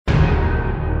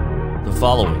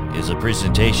following is a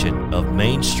presentation of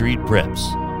Main Street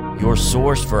Preps, your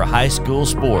source for high school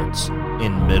sports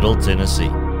in Middle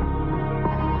Tennessee.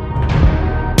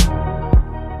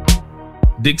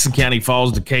 Dickson County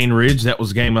falls to Cane Ridge. That was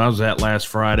the game I was at last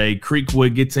Friday.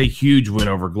 Creekwood gets a huge win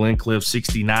over Glencliff,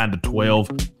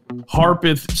 69-12.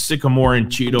 Harpeth, Sycamore,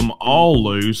 and Cheatham all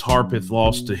lose. Harpeth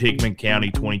lost to Hickman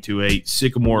County 22-8.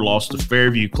 Sycamore lost to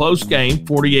Fairview. Close game,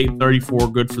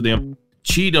 48-34. Good for them.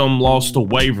 Cheatham lost to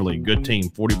Waverly. Good team,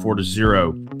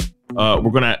 44-0. We're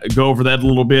going to go over that a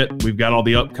little bit. We've got all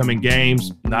the upcoming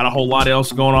games. Not a whole lot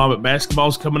else going on, but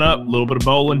basketball's coming up. A little bit of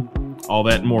bowling. All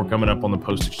that and more coming up on the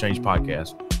Post Exchange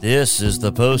Podcast. This is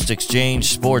the Post Exchange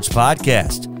Sports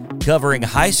Podcast, covering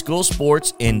high school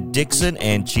sports in Dickson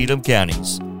and Cheatham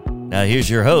counties. Now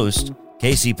here's your host,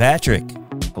 Casey Patrick.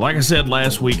 Like I said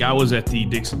last week, I was at the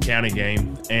Dickson County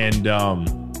game, and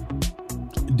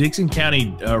Dickson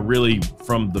County really,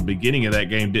 from the beginning of that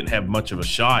game, didn't have much of a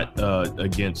shot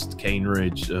against Cane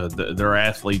Ridge. Their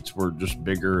athletes were just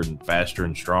bigger and faster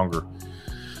and stronger.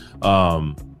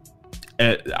 I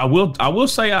will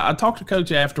say I talked to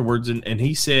Coach afterwards, and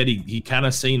he said he kind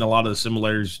of seen a lot of the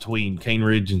similarities between Cane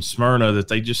Ridge and Smyrna, that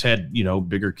they just had,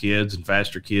 bigger kids and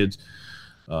faster kids.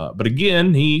 But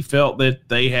again, he felt that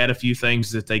they had a few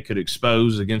things that they could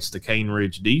expose against the Cane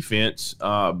Ridge defense,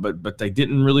 but they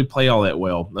didn't really play all that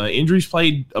well. Injuries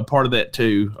played a part of that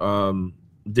too.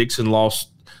 Dickson lost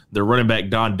their running back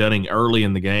Don Dunning early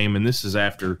in the game, and this is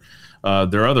after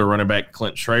their other running back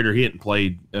Clint Schrader. He hadn't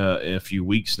played in a few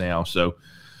weeks now, so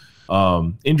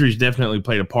injuries definitely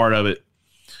played a part of it.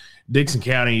 Dickson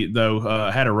County, though,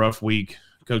 had a rough week.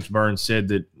 Coach Burns said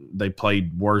that they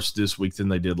played worse this week than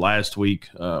they did last week,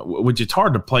 which it's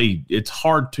hard to play. It's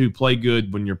hard to play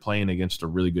good when you're playing against a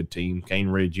really good team. Cane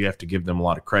Ridge, you have to give them a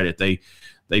lot of credit.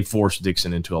 They forced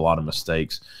Dickson into a lot of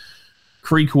mistakes.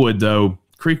 Creekwood, though,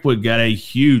 got a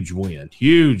huge win,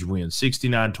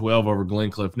 69-12 over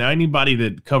Glencliff. Now, anybody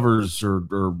that covers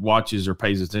or watches or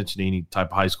pays attention to any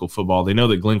type of high school football, they know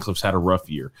that Glencliff's had a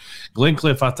rough year.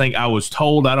 Glencliff, I think I was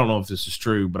told, I don't know if this is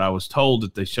true, but I was told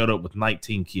that they showed up with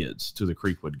 19 kids to the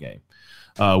Creekwood game,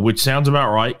 which sounds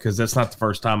about right, because that's not the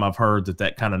first time I've heard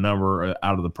that kind of number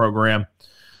out of the program.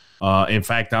 In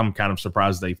fact, I'm kind of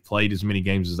surprised they've played as many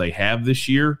games as they have this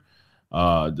year.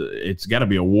 It's got to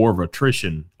be a war of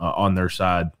attrition on their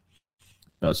side.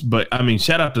 But, I mean,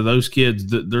 shout out to those kids.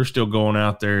 They're still going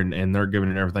out there and they're giving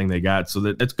it everything they got. So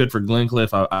that's good for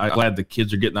Glencliff. I'm glad the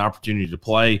kids are getting the opportunity to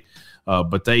play.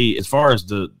 But as far as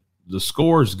the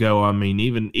scores go, I mean,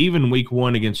 even week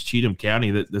one against Cheatham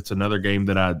County, that's another game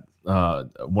that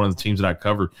one of the teams that I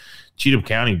covered. Cheatham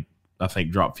County, I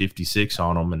think, dropped 56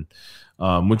 on them,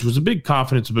 and which was a big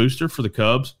confidence booster for the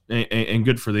Cubs and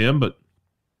good for them. But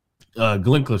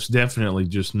Glencliff's definitely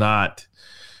just not.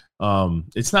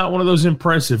 It's not one of those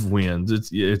impressive wins.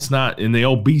 It's not in the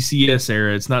old BCS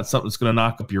era. It's not something that's going to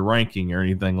knock up your ranking or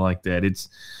anything like that. It's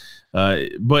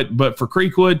but for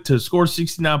Creekwood to score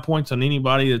 69 points on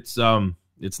anybody, it's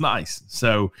nice.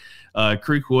 So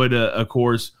Creekwood, of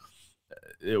course,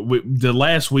 the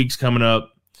last week's coming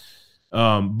up.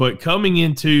 But coming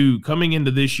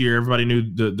into this year, everybody knew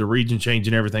the region change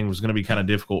and everything was going to be kind of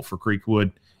difficult for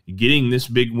Creekwood. Getting this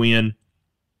big win,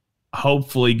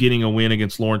 hopefully getting a win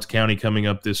against Lawrence County coming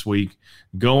up this week,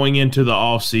 going into the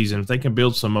offseason, if they can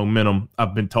build some momentum,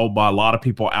 I've been told by a lot of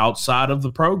people outside of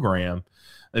the program,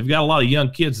 they've got a lot of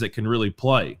young kids that can really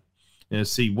play. And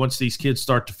once these kids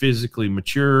start to physically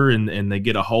mature and they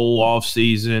get a whole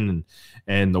offseason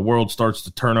and the world starts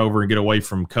to turn over and get away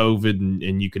from COVID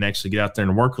and you can actually get out there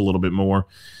and work a little bit more,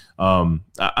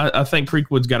 I think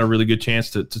Creekwood's got a really good chance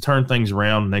to turn things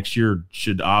around. Next year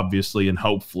should obviously and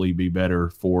hopefully be better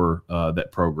for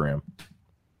that program.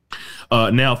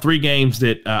 Now, three games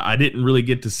that I didn't really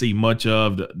get to see much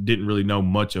of, didn't really know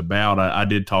much about. I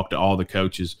did talk to all the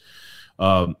coaches.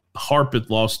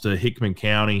 Harpeth lost to Hickman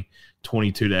County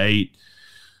 22-8.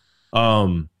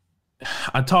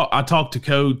 I talked to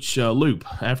Coach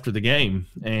Loop after the game,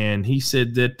 and he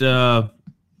said that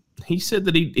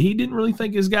he didn't really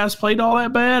think his guys played all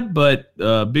that bad, but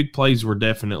big plays were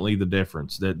definitely the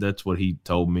difference. That's what he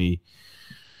told me.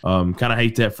 Kind of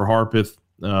hate that for Harpeth.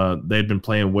 They'd been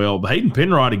playing well. But Hayden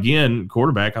Penrod, again,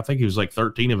 quarterback, I think he was like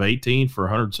 13 of 18 for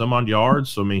 100-some-odd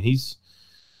yards. So, I mean, he's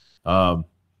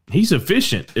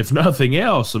efficient, if nothing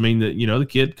else. I mean, the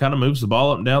kid kind of moves the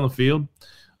ball up and down the field.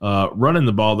 Running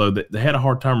the ball, though, they had a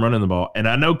hard time running the ball. And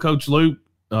I know Coach Loop,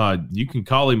 you can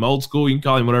call him old school, you can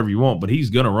call him whatever you want, but he's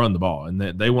going to run the ball. And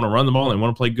they want to run the ball and they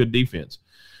want to play good defense.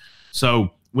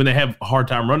 So when they have a hard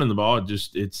time running the ball,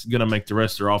 it's going to make the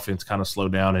rest of their offense kind of slow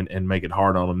down and make it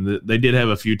hard on them. They did have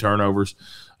a few turnovers,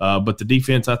 but the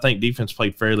defense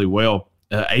played fairly well.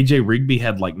 AJ Rigby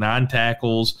had like 9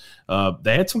 tackles.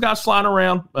 They had some guys flying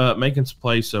around making some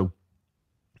plays, so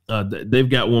they've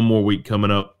got one more week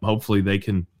coming up. Hopefully they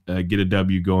can get a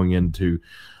W going into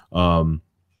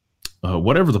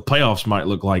whatever the playoffs might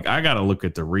look like. I got to look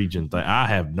at the region thing. I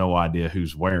have no idea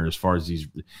who's where as far as these.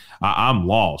 I'm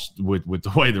lost with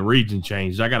the way the region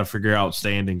changed. I got to figure out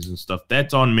standings and stuff.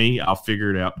 That's on me. I'll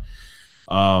figure it out.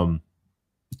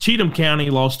 Cheatham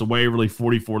County lost to Waverly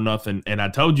 44-0, and I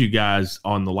told you guys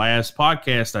on the last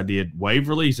podcast I did,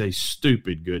 Waverly's a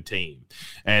stupid good team,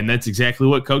 and that's exactly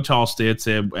what Coach Halstead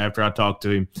said after I talked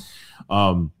to him.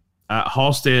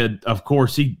 Halstead, of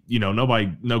course,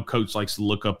 no coach likes to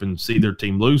look up and see their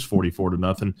team lose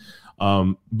 44-0.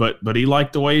 But he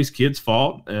liked the way his kids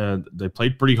fought. They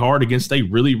played pretty hard against a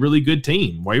really, really good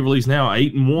team. Waverly's now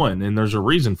 8-1, and there's a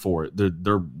reason for it.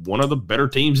 They're one of the better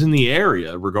teams in the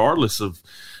area, regardless of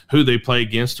who they play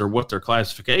against or what their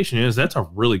classification is. That's a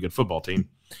really good football team.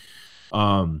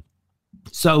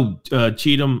 So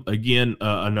Cheatham, again,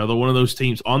 another one of those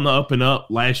teams on the up and up.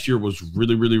 Last year was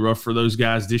really, really rough for those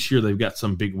guys. This year they've got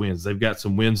some big wins. They've got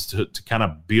some wins to kind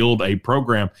of build a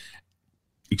program.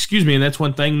 Excuse me, and that's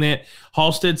one thing that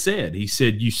Halstead said. He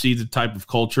said, you see the type of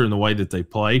culture and the way that they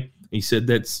play. He said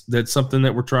that's something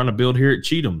that we're trying to build here at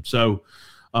Cheatham. So,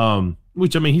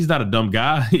 which, I mean, he's not a dumb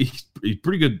guy. He's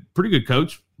pretty good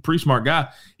coach, pretty smart guy.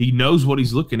 He knows what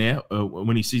he's looking at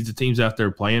when he sees the teams out there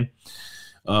playing.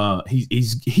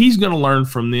 He's going to learn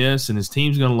from this, and his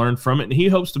team's going to learn from it, and he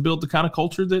hopes to build the kind of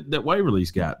culture that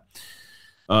Waverly's got.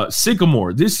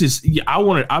 Sycamore,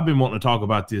 I've been wanting to talk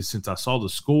about this since I saw the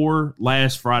score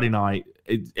last Friday night.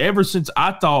 Ever since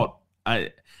I saw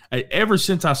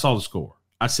the score,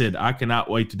 I said, I cannot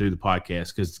wait to do the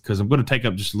podcast because I'm going to take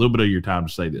up just a little bit of your time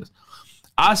to say this.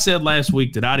 I said last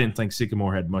week that I didn't think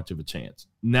Sycamore had much of a chance.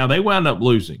 Now, they wound up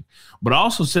losing, but I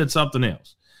also said something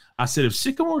else. I said, if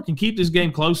Sycamore can keep this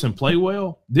game close and play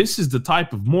well, this is the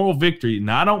type of moral victory.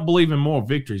 Now, I don't believe in moral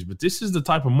victories, but this is the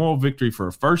type of moral victory for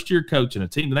a first-year coach and a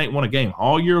team that ain't won a game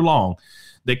all year long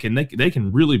that they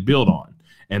can really build on.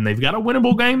 And they've got a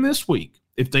winnable game this week.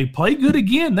 If they play good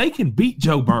again, they can beat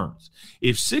Joe Burns.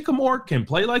 If Sycamore can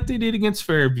play like they did against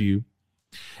Fairview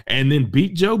and then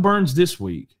beat Joe Burns this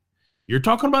week, you're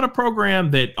talking about a program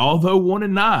that, although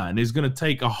 1-9, is going to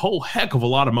take a whole heck of a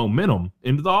lot of momentum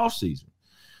into the offseason.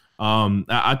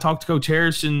 I talked to Coach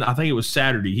Harrison. I think it was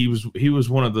Saturday. He was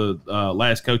one of the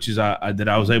last coaches that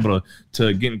I was able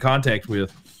to get in contact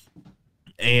with,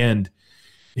 and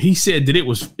he said that it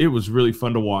was really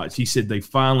fun to watch. He said they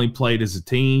finally played as a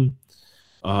team.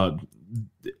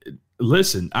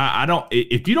 Listen, I don't.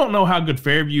 If you don't know how good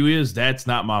Fairview is, that's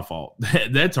not my fault.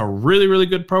 That's a really, really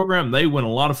good program. They win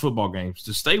a lot of football games.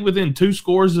 To stay within 2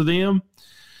 scores of them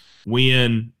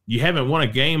when you haven't won a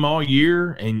game all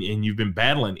year and you've been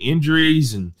battling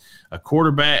injuries and a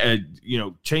quarterback,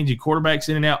 changing quarterbacks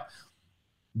in and out,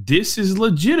 this is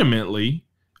legitimately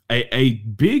a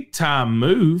big-time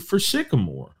move for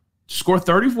Sycamore. Score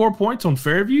 34 points on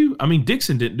Fairview? I mean,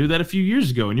 Dixon didn't do that a few years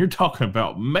ago, and you're talking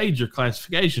about major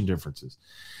classification differences.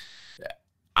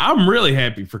 I'm really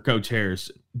happy for Coach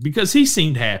Harrison because he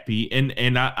seemed happy,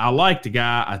 and I like the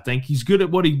guy. I think he's good at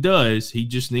what he does. He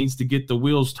just needs to get the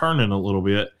wheels turning a little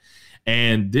bit.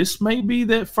 And this may be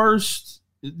that first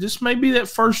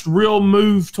real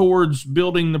move towards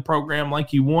building the program like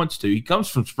he wants to. He comes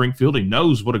from Springfield. He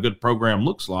knows what a good program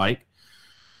looks like.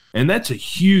 And that's a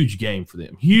huge game for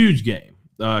them. Huge game.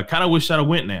 Kind of wish I'd have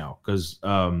went now because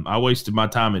I wasted my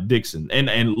time at Dixon.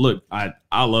 And look,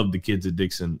 I love the kids at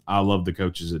Dixon. I love the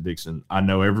coaches at Dixon. I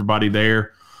know everybody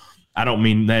there. I don't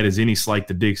mean that as any slight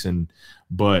to Dixon,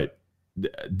 but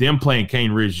them playing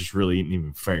Cane Ridge just really isn't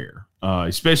even fair,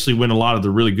 especially when a lot of the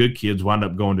really good kids wind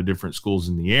up going to different schools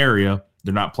in the area.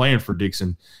 They're not playing for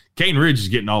Dixon. Cane Ridge is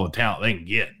getting all the talent they can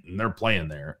get, and they're playing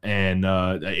there. And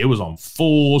it was on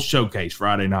full showcase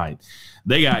Friday night.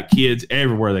 They got kids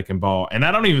everywhere that can ball. And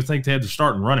I don't even think they had their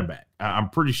starting running back. I'm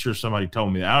pretty sure somebody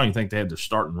told me that. I don't even think they had their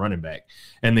starting running back.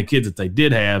 And the kids that they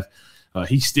did have,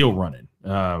 he's still running.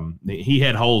 He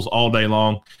had holes all day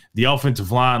long. The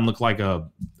offensive line looked like a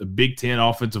Big Ten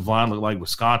offensive line, looked like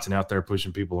Wisconsin out there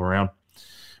pushing people around.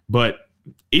 But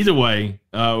either way,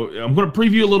 I'm going to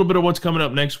preview a little bit of what's coming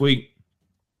up next week.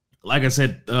 Like I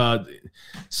said,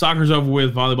 soccer's over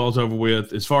with, volleyball's over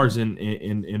with, as far as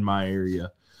in my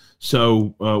area.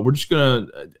 So we're just gonna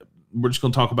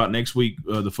talk about next week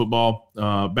the football,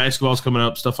 basketball's coming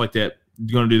up, stuff like that.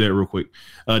 Going to do that real quick.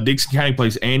 Dixon County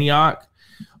plays Antioch.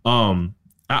 I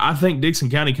I think Dickson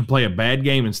County can play a bad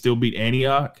game and still beat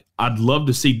Antioch. I'd love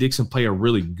to see Dickson play a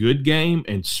really good game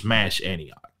and smash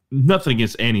Antioch. Nothing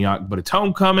against Antioch, but it's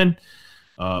homecoming.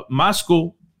 My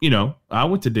school, I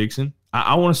went to Dickson.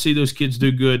 I want to see those kids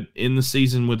do good in the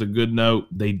season with a good note.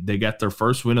 They got their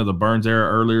first win of the Burns era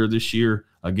earlier this year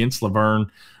against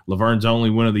Laverne. Laverne's only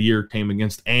win of the year came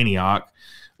against Antioch.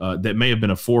 That may have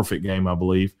been a forfeit game, I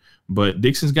believe. But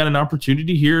Dixon's got an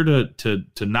opportunity here to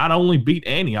not only beat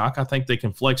Antioch, I think they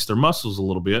can flex their muscles a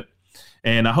little bit.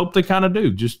 And I hope they kind of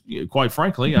do. Just quite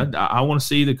frankly, I want to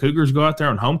see the Cougars go out there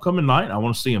on homecoming night. I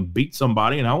want to see them beat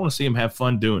somebody, and I want to see them have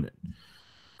fun doing it.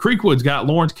 Creekwood's got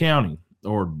Lawrence County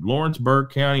or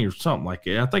Lawrenceburg County or something like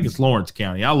that. I think it's Lawrence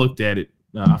County. I looked at it.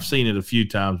 I've seen it a few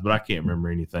times, but I can't remember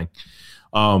anything.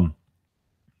 I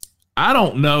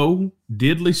don't know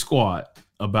diddly squat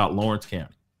about Lawrence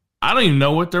County. I don't even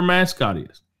know what their mascot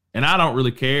is, and I don't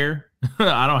really care.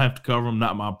 I don't have to cover them,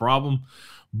 not my problem.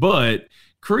 But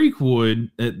Creekwood,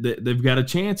 they've got a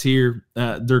chance here.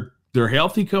 They're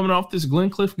healthy coming off this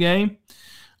Glencliff game.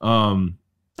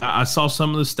 I saw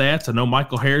some of the stats. I know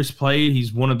Michael Harris played.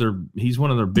 He's one of their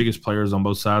biggest players on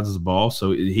both sides of the ball.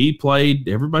 So he played.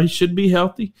 Everybody should be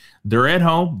healthy. They're at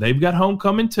home. They've got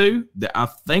homecoming too. I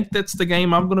think that's the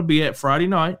game I'm going to be at Friday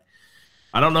night.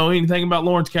 I don't know anything about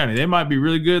Lawrence County. They might be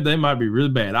really good. They might be really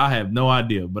bad. I have no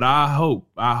idea. But I hope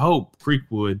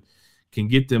Creekwood can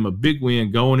get them a big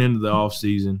win going into the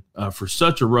offseason for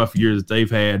such a rough year that they've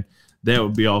had. That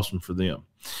would be awesome for them.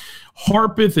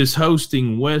 Harpeth is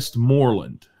hosting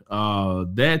Westmoreland.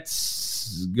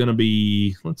 That's going to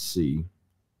be, let's see.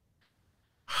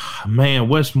 Man,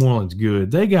 Westmoreland's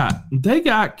good. They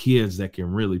got kids that can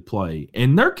really play.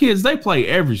 And their kids, they play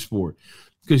every sport.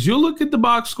 Because you'll look at the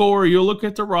box score, you'll look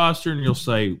at the roster, and you'll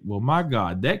say, well, my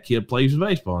God, that kid plays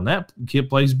baseball, and that kid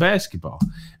plays basketball.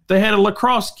 They had a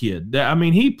lacrosse kid.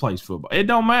 He plays football. It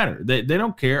don't matter. They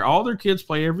don't care. All their kids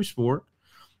play every sport.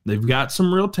 They've got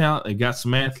some real talent. They've got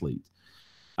some athletes.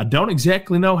 I don't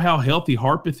exactly know how healthy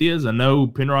Harpeth is. I know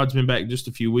Penrod's been back just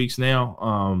a few weeks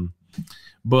now.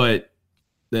 But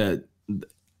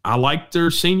I like their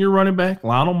senior running back,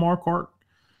 Lionel Marquardt.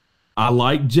 I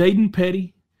like Jaden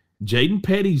Petty. Jaden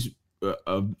Petty's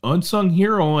an unsung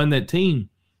hero on that team.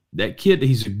 That kid,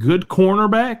 he's a good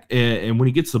cornerback, and when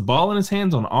he gets the ball in his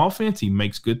hands on offense, he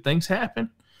makes good things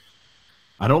happen.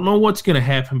 I don't know what's going to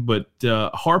happen, but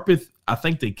Harpeth, I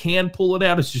think they can pull it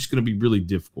out. It's just going to be really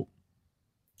difficult.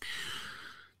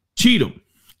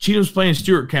 Cheatham's playing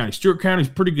Stewart County. Stewart County's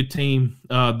a pretty good team.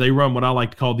 They run what I like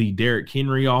to call the Derrick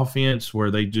Henry offense, where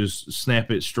they just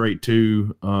snap it straight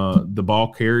to the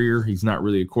ball carrier. He's not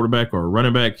really a quarterback or a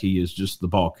running back. He is just the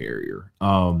ball carrier.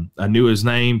 I knew his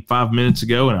name 5 minutes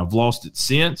ago, and I've lost it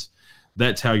since.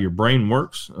 That's how your brain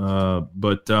works.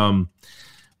 But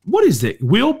what is that?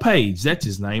 Will Page, that's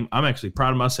his name. I'm actually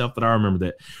proud of myself that I remember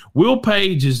that. Will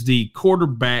Page is the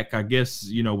quarterback, I guess,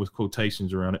 with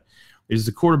quotations around it, is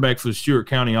the quarterback for the Stewart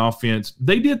County offense.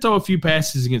 They did throw a few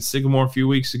passes against Sycamore a few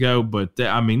weeks ago, but they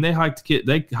hiked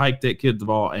that kid the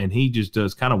ball, and he just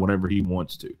does kind of whatever he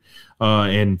wants to,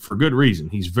 and for good reason.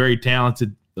 He's very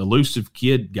talented, elusive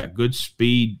kid, got good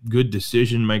speed, good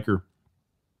decision maker.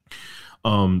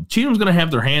 Cheatham's going to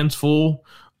have their hands full,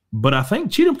 but I think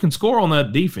Cheatham can score on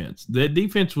that defense. That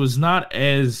defense was not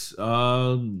as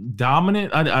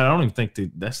dominant. I don't even think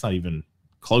that's not even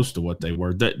close to what they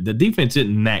were. The defense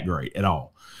isn't that great at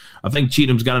all. I think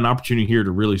Cheatham's got an opportunity here to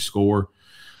really score.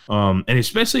 And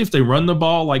especially if they run the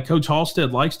ball like Coach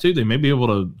Halstead likes to, they may be able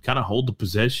to kind of hold the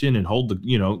possession and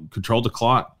control the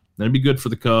clock. That'd be good for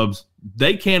the Cubs.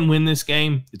 They can win this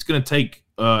game. It's going to take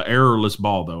errorless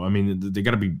ball, though. They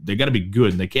got to be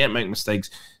good, and they can't make mistakes,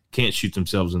 can't shoot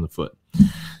themselves in the foot.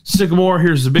 Sycamore,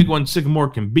 here's the big one. Sycamore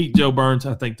can beat Joe Burns.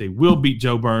 I think they will beat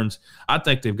Joe Burns. I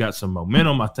think they've got some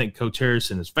momentum. I think Coach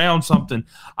Harrison has found something.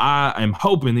 I am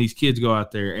hoping these kids go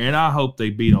out there, and I hope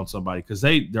they beat on somebody, because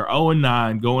they're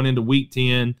 0-9 going into week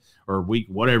 10 or week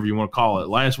whatever you want to call it,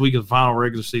 last week of the final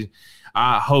regular season.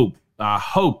 I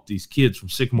hope these kids from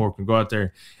Sycamore can go out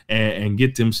there and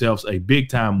get themselves a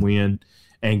big-time win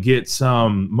and get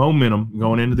some momentum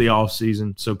going into the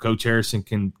offseason, so Coach Harrison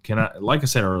can, like I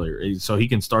said earlier, so he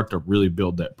can start to really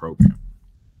build that program.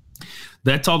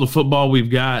 That's all the football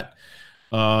we've got.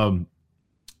 Now,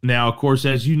 of course,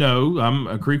 as you know, I'm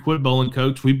a Creekwood bowling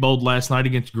coach. We bowled last night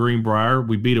against Greenbrier.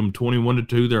 We beat them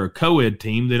 21-2. They're a co-ed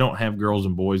team. They don't have girls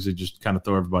and boys. They just kind of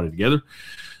throw everybody together.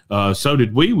 So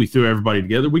did we. We threw everybody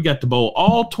together. We got to bowl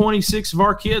all 26 of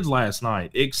our kids last night,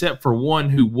 except for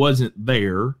one who wasn't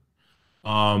there.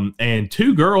 And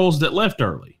two girls that left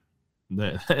early.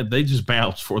 They just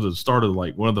bounced for the start of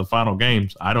like one of the final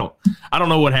games. I don't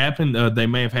know what happened. They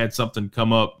may have had something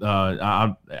come up.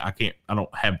 I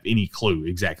don't have any clue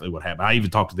exactly what happened. I even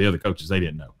talked to the other coaches. They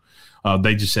didn't know.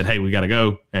 They just said, hey, we got to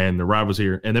go. And the ride was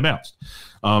here, and they bounced.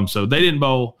 So they didn't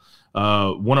bowl.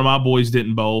 One of my boys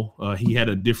didn't bowl. He had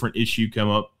a different issue come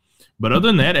up. But other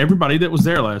than that, everybody that was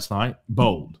there last night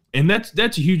bowled. And that's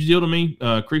a huge deal to me.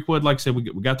 Creekwood, like I said, we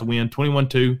got the win,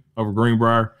 21-2 over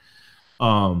Greenbrier.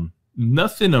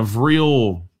 Nothing of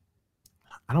real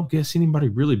 – I don't guess anybody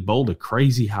really bowled a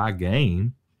crazy high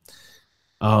game.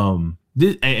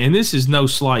 This is no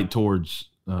slight towards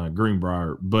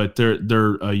Greenbrier, but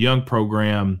they're a young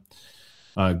program.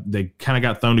 They kind of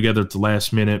got thrown together at the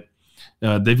last minute.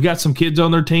 They've got some kids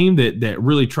on their team that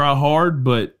really try hard,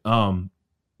 but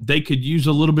they could use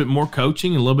a little bit more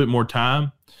coaching and a little bit more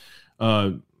time.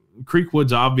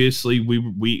 Creekwood's obviously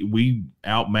we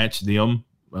outmatched them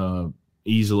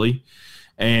easily,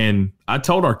 and I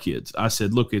told our kids, I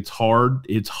said, look, it's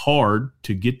hard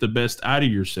to get the best out of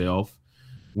yourself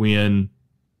when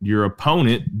your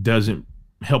opponent doesn't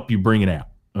help you bring it out.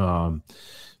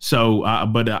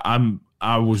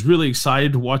 I was really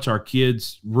excited to watch our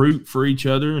kids root for each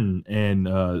other,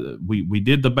 and we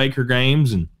did the Baker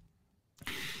games, and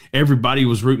everybody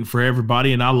was rooting for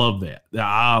everybody, and I love that.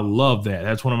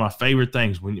 That's one of my favorite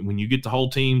things when you get the whole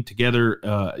team together,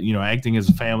 acting as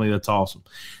a family. That's awesome.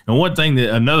 And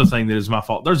another thing that is my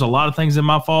fault. There's a lot of things in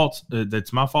my faults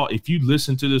that's my fault. If you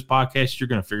listen to this podcast, you're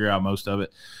going to figure out most of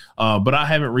it. But I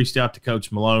haven't reached out to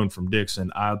Coach Malone from Dixon.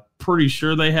 I'm pretty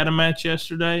sure they had a match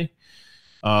yesterday.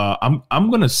 I'm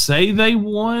going to say they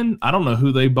won. I don't know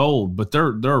who they bowled, but they're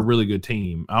a really good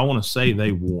team. I want to say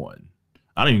they won.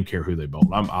 I don't even care who they bowled.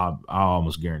 I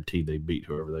almost guarantee they beat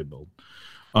whoever they bowled.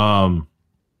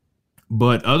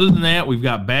 But other than that, we've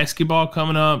got basketball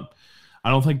coming up. I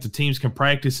don't think the teams can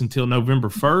practice until November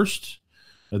 1st.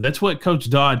 That's what Coach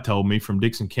Dodd told me from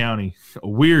Dixon County.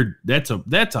 That's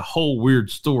a whole weird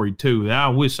story too. I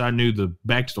wish I knew the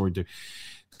backstory too.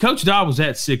 Coach Dodd was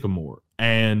at Sycamore,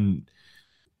 and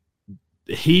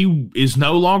he is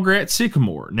no longer at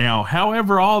Sycamore. Now,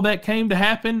 however all that came to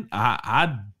happen,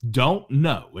 I don't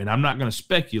know, and I'm not going to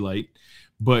speculate,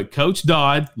 but Coach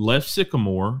Dodd left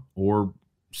Sycamore or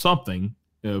something,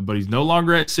 but he's no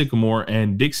longer at Sycamore,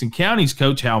 and Dixon County's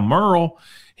coach, Hal Merle,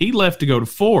 he left to go to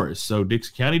Forest. So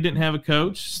Dixon County didn't have a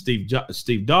coach. Steve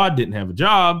Dodd didn't have a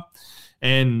job,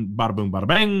 and bada boom, bada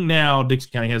bang, now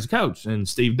Dixon County has a coach. And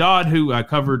Steve Dodd, who I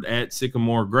covered at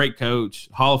Sycamore, great coach,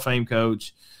 Hall of Fame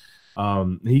coach.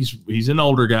 He's an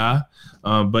older guy,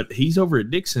 but he's over at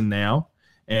Dixon now,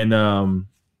 and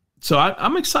so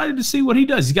I'm excited to see what he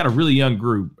does. He's got a really young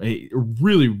group, a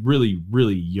really, really,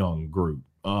 really young group.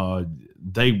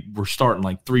 They were starting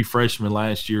like 3 freshmen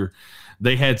last year.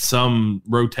 They had some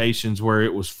rotations where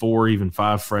it was 4, even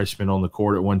 5 freshmen on the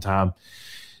court at one time.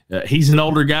 He's an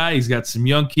older guy. He's got some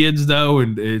young kids though,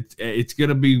 and it's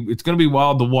gonna be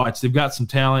wild to watch. They've got some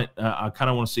talent. I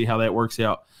kind of want to see how that works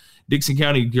out. Dixon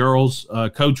County girls,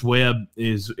 Coach Webb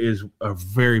is a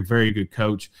very, very good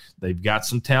coach. They've got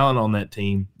some talent on that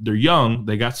team. They're young.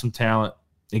 They got some talent,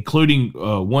 including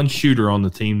one shooter on the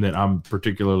team that I'm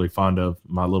particularly fond of,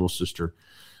 my little sister,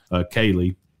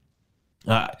 Kaylee.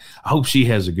 I hope she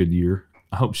has a good year.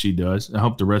 I hope she does. I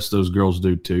hope the rest of those girls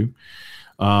do too.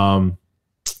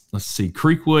 Let's see,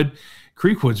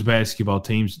 Creekwood's basketball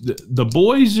teams. The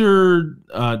boys are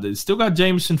they still got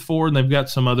Jameson Ford, and they've got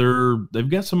some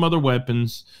other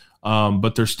weapons,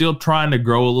 but they're still trying to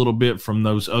grow a little bit from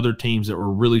those other teams that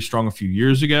were really strong a few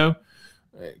years ago.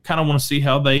 Kind of want to see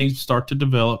how they start to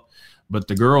develop. But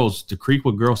the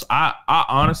Creekwood girls, I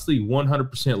honestly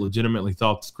 100% legitimately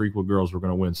thought the Creekwood girls were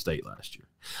going to win state last year,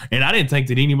 and I didn't think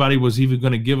that anybody was even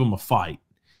going to give them a fight.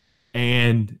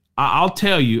 And I'll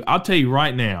tell you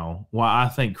right now why I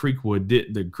think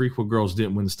the Creekwood girls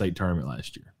didn't win the state tournament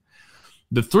last year.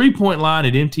 The 3-point line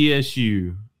at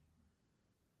MTSU,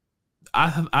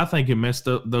 I think it messed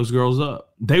those girls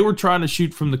up. They were trying to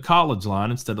shoot from the college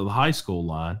line instead of the high school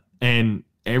line, and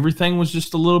everything was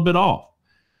just a little bit off.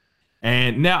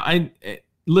 And now,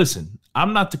 listen,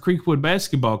 I'm not the Creekwood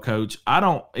basketball coach.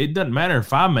 It doesn't matter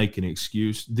if I make an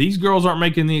excuse. These girls aren't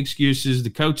making the excuses.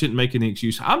 The coach isn't making the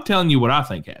excuse. I'm telling you what I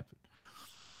think happened.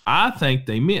 I think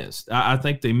they missed. I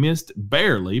think they missed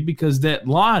barely because that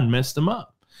line messed them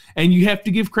up. And you have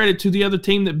to give credit to the other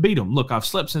team that beat them. Look, I've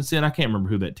slept since then. I can't remember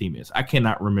who that team is. I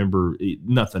cannot remember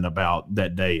nothing about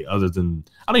that day other than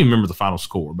I don't even remember the final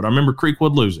score, but I remember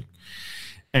Creekwood losing.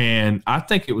 And I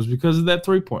think it was because of that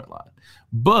 3-point line.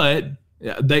 But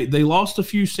they lost a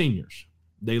few seniors.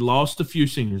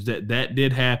 That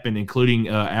did happen, including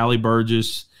Allie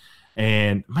Burgess.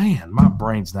 And, man, my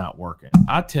brain's not working.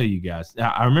 I tell you guys,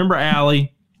 I remember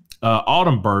Allie,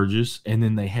 Autumn Burgess, and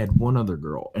then they had one other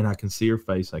girl, and I can see her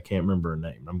face. I can't remember her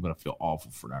name. I'm going to feel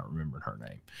awful for not remembering her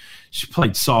name. She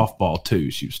played softball,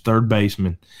 too. She was third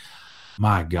baseman.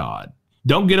 My God.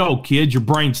 Don't get old, kids. Your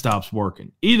brain stops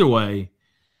working. Either way,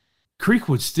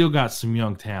 Creekwood still got some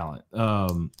young talent.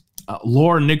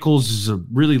 Laura Nichols is a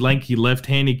really lanky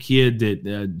left-handed kid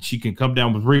that she can come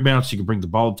down with rebounds. She can bring the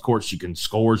ball to the court. She can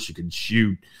score. She can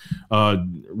shoot.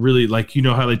 Really, like, you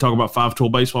know how they talk about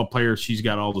 5'12" baseball players. She's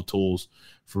got all the tools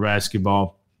for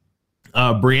basketball.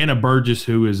 Brianna Burgess,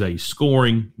 who is a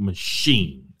scoring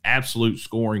machine, absolute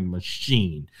scoring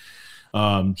machine.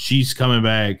 She's coming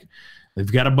back.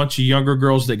 They've got a bunch of younger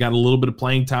girls that got a little bit of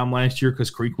playing time last year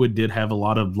because Creekwood did have a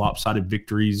lot of lopsided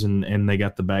victories, and they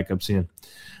got the backups in.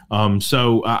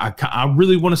 So I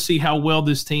really want to see how well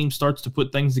this team starts to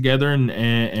put things together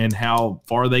and how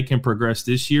far they can progress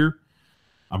this year.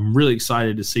 I'm really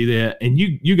excited to see that. And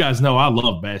you guys know I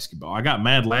love basketball. I got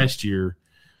mad last year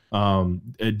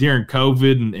during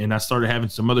COVID, and I started having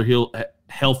some other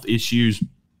health issues.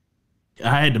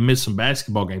 I had to miss some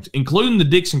basketball games, including the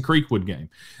Dixon Creekwood game.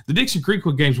 The Dixon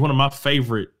Creekwood game is one of my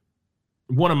favorite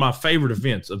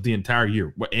events of the entire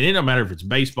year. And it don't matter if it's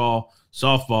baseball,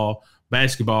 softball,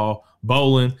 basketball,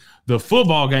 bowling. The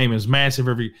football game is massive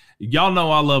y'all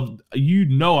know I love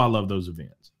those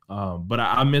events. But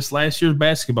I missed last year's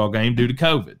basketball game due to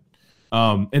COVID.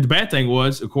 And the bad thing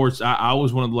was, of course, I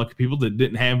was one of the lucky people that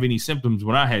didn't have any symptoms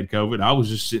when I had COVID. I was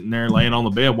just sitting there laying on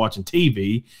the bed watching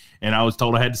TV, and I was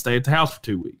told I had to stay at the house for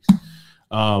 2 weeks,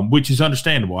 which is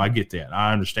understandable. I get that.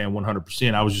 I understand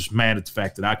 100%. I was just mad at the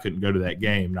fact that I couldn't go to that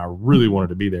game, and I really wanted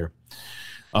to be there.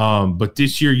 But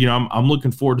this year, I'm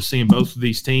looking forward to seeing both of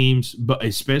these teams, but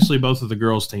especially both of the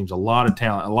girls' teams. A lot of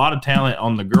talent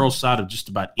on the girls' side of just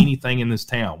about anything in this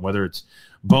town, whether it's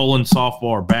bowling, softball,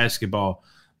 or basketball.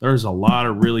 There's a lot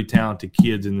of really talented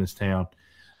kids in this town,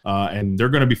 and they're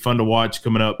going to be fun to watch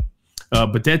coming up.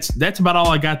 But that's about all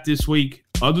I got this week.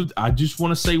 I just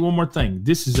want to say one more thing.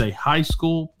 This is a high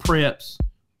school preps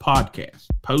podcast,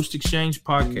 Post Exchange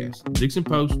podcast, Dixon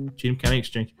Post, Cheatham County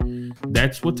Exchange.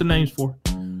 That's what the name's for.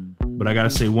 But I got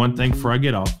to say one thing before I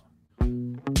get off.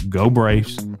 Go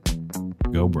Braves.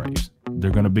 Go Braves. They're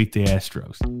going to beat the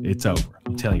Astros. It's over.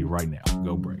 I'm telling you right now.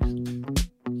 Go Braves.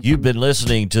 You've been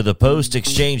listening to the Post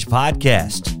Exchange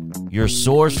Podcast, your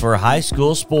source for high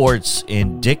school sports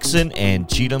in Dixon and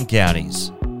Cheatham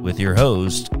counties, with your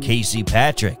host, Casey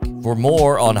Patrick. For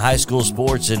more on high school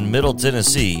sports in Middle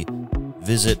Tennessee,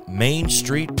 visit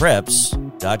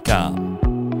mainstreetpreps.com.